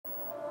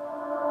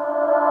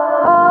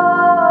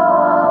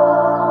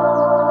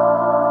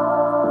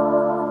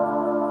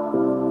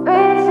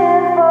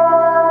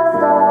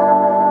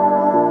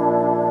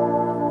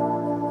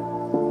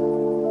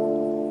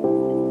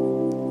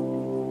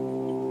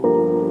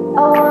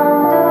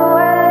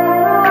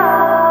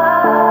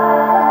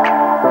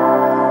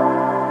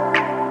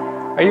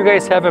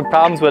guys having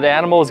problems with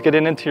animals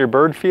getting into your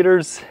bird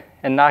feeders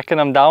and knocking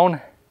them down?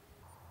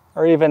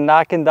 Or even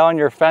knocking down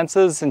your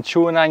fences and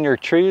chewing on your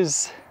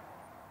trees?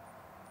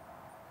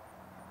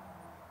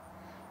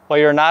 Well,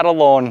 you're not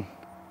alone.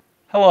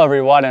 Hello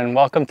everyone and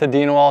welcome to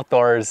Deano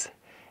Outdoors.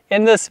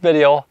 In this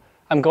video,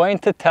 I'm going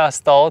to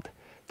test out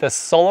the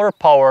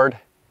solar-powered,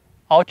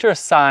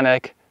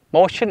 ultrasonic,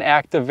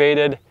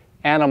 motion-activated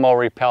animal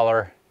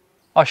repeller.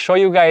 I'll show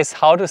you guys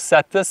how to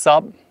set this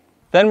up.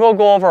 Then we'll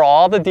go over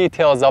all the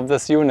details of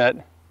this unit.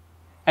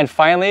 And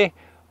finally,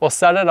 we'll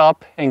set it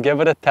up and give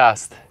it a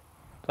test.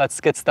 Let's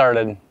get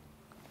started.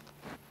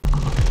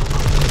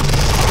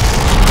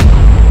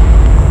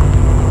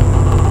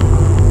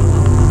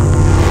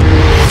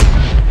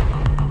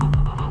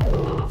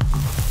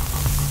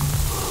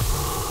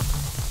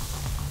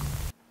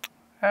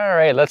 All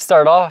right, let's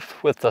start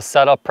off with the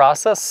setup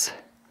process.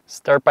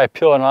 Start by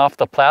peeling off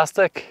the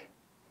plastic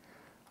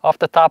off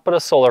the top of the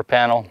solar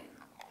panel.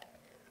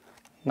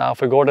 Now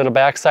if we go to the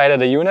back side of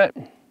the unit,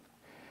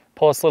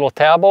 pull this little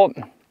tab out.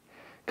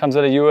 Comes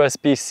with a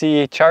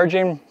USB-C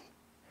charging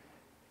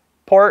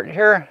port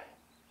here.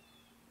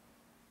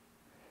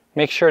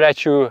 Make sure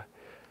that you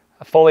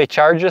fully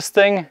charge this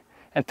thing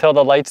until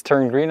the lights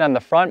turn green on the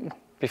front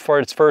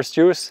before its first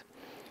use.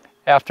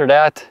 After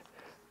that,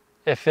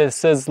 if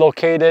this is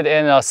located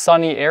in a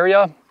sunny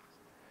area,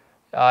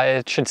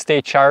 it should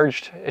stay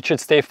charged. It should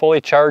stay fully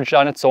charged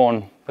on its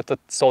own with the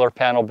solar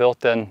panel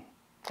built in.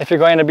 If you're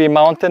going to be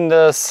mounting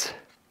this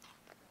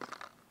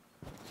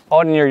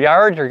out in your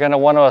yard, you're going to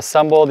want to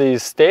assemble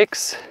these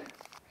stakes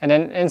and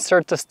then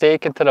insert the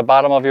stake into the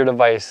bottom of your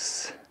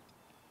device.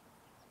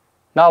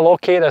 Now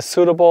locate a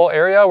suitable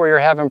area where you're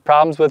having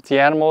problems with the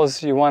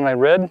animals you want to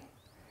rid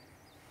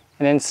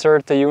and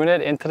insert the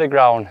unit into the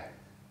ground.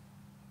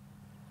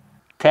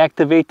 To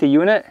activate the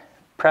unit,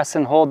 press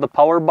and hold the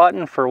power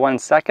button for 1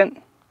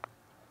 second.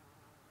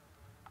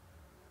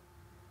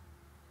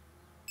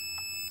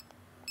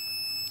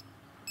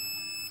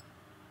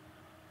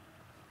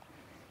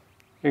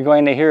 You're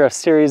going to hear a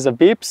series of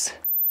beeps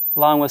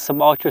along with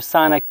some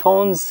ultrasonic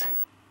tones,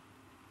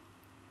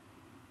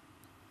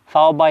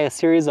 followed by a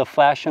series of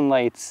flashing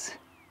lights.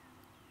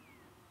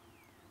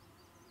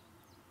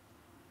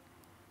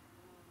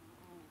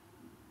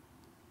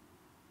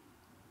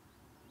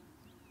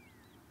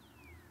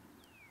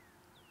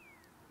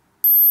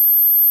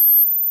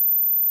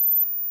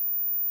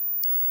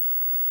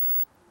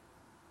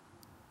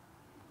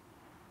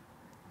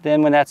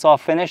 Then when that's all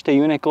finished, the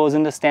unit goes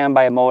into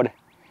standby mode.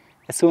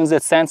 As soon as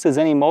it senses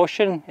any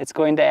motion, it's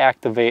going to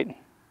activate.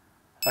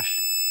 You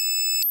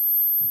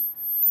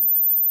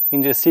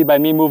can just see by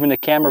me moving the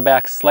camera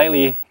back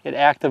slightly, it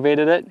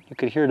activated it. You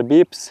could hear the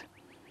beeps.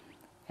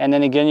 And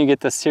then again, you get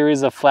the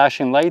series of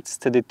flashing lights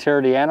to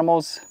deter the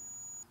animals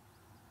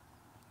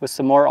with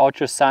some more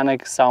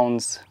ultrasonic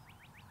sounds.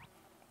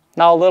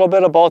 Now a little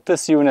bit about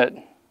this unit.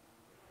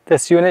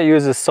 This unit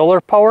uses solar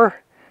power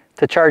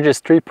to charge its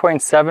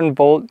 3.7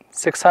 volt,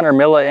 600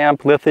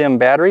 milliamp lithium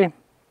battery.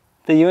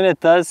 The unit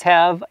does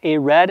have a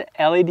red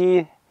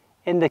LED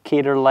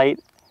indicator light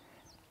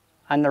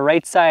on the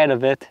right side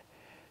of it,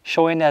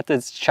 showing that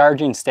its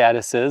charging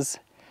status is.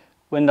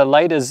 When the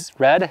light is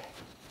red,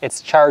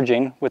 it's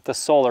charging with the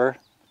solar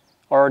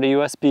or the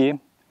USB.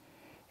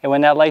 And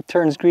when that light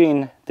turns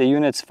green, the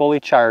unit's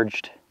fully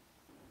charged.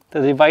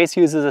 The device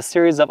uses a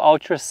series of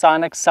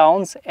ultrasonic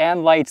sounds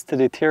and lights to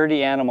deter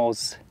the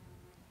animals.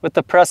 With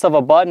the press of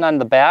a button on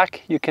the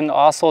back, you can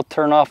also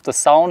turn off the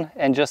sound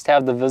and just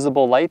have the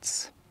visible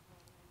lights.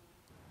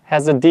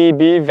 Has a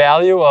dB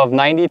value of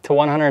 90 to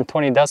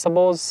 120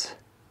 decibels.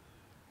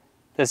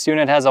 This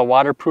unit has a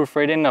waterproof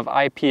rating of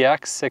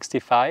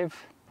IPX65.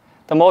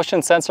 The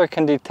motion sensor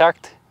can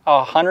detect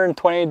a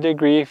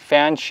 120-degree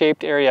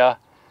fan-shaped area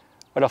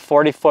with a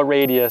 40-foot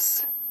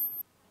radius.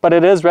 But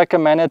it is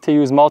recommended to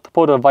use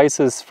multiple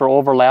devices for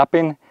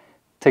overlapping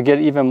to get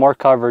even more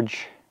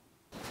coverage.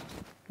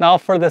 Now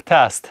for the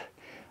test.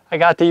 I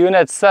got the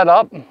unit set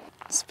up.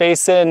 It's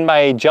facing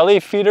my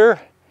jelly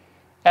feeder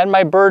and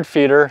my bird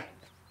feeder.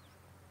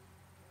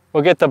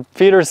 We'll get the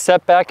feeders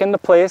set back into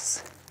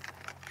place.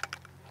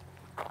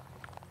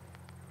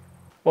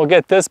 We'll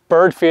get this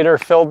bird feeder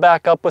filled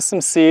back up with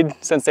some seed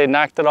since they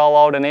knocked it all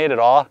out and ate it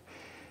all.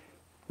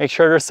 Make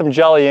sure there's some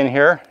jelly in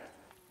here.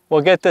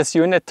 We'll get this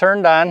unit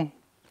turned on.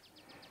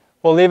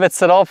 We'll leave it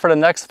set out for the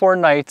next 4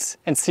 nights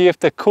and see if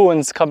the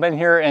coons come in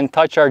here and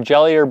touch our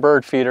jelly or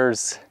bird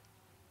feeders.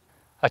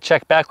 I'll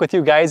check back with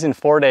you guys in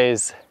 4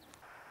 days.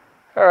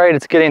 All right,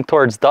 it's getting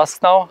towards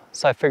dusk now,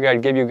 so I figured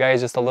I'd give you guys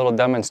just a little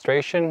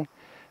demonstration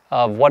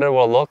of what it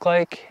will look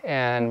like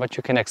and what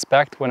you can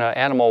expect when an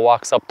animal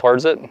walks up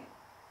towards it.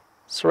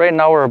 So right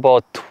now we're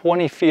about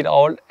 20 feet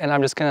out and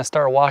I'm just gonna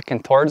start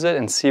walking towards it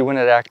and see when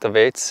it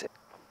activates.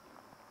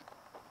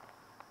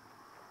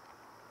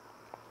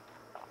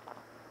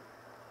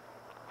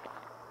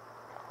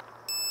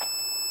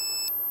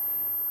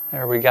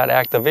 There we got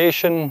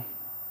activation.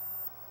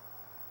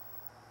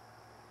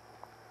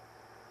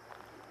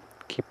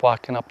 Keep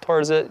walking up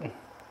towards it.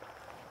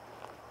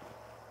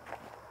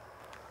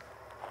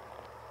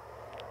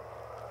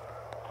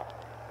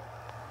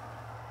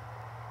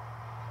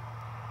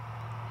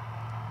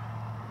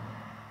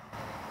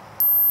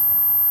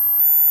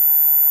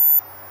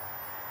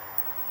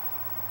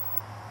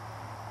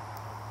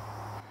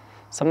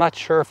 So I'm not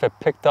sure if it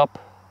picked up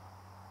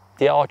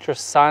the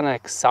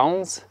ultrasonic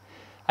sounds.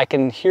 I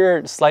can hear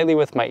it slightly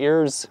with my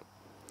ears,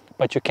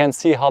 but you can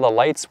see how the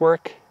lights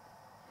work.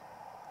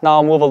 Now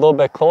I'll move a little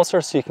bit closer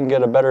so you can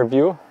get a better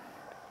view.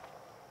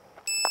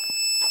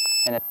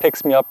 And it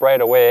picks me up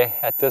right away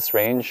at this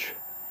range.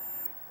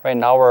 Right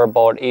now we're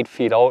about 8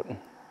 feet out.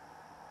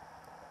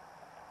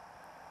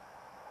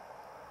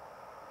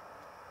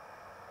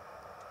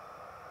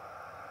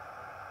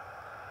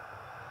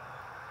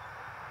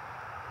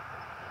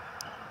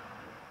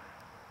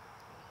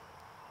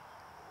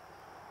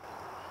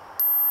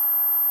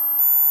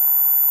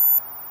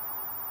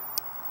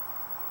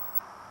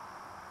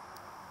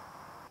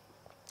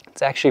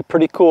 It's actually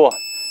pretty cool.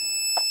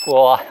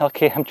 Well,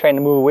 okay, I'm trying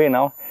to move away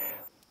now.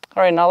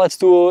 All right, now let's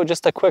do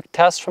just a quick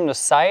test from the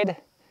side.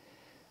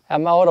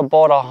 I'm out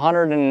about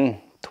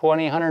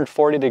 120,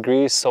 140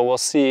 degrees, so we'll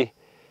see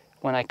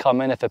when I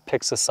come in if it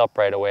picks us up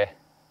right away.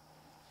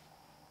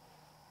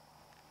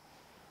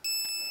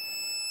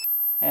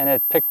 And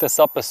it picked us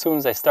up as soon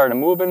as I started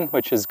moving,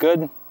 which is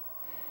good.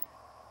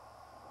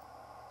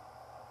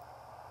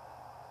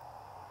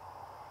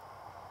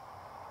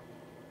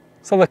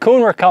 So the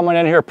coon were coming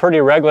in here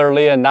pretty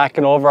regularly and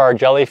knocking over our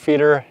jelly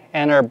feeder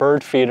and our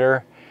bird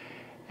feeder.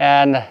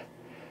 And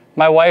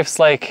my wife's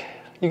like,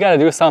 you gotta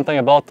do something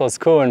about those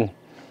coon.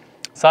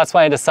 So that's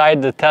why I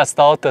decided to test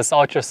out this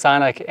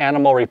ultrasonic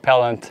animal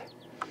repellent.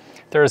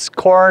 There's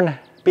corn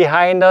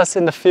behind us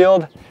in the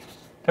field.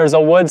 There's a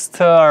woods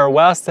to our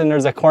west and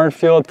there's a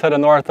cornfield to the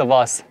north of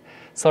us.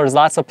 So there's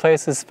lots of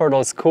places for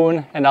those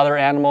coon and other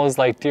animals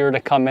like deer to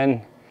come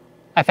in.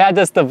 I've had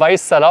this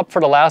device set up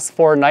for the last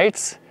 4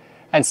 nights.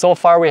 And so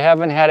far we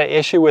haven't had an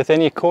issue with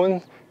any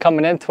coon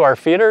coming into our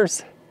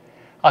feeders.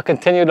 I'll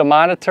continue to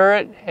monitor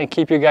it and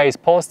keep you guys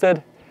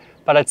posted,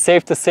 but it's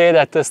safe to say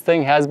that this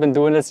thing has been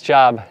doing its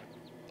job.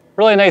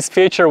 Really nice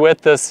feature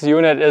with this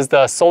unit is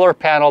the solar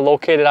panel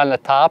located on the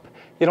top.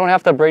 You don't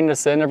have to bring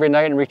this in every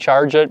night and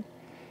recharge it.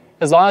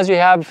 As long as you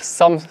have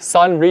some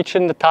sun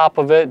reaching the top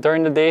of it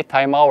during the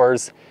daytime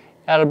hours,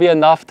 that'll be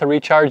enough to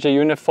recharge the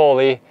unit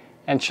fully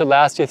and should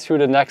last you through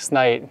the next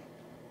night.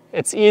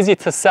 It's easy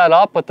to set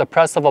up with the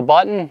press of a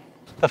button.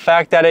 The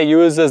fact that it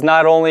uses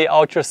not only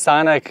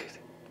ultrasonic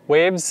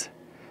waves,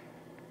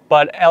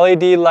 but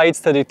LED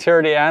lights to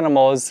deter the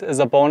animals is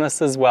a bonus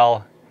as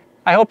well.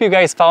 I hope you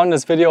guys found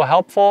this video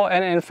helpful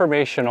and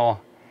informational.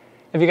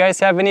 If you guys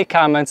have any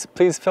comments,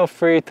 please feel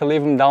free to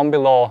leave them down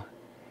below.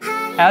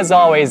 As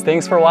always,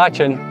 thanks for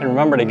watching, and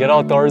remember to get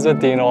outdoors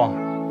with Deano.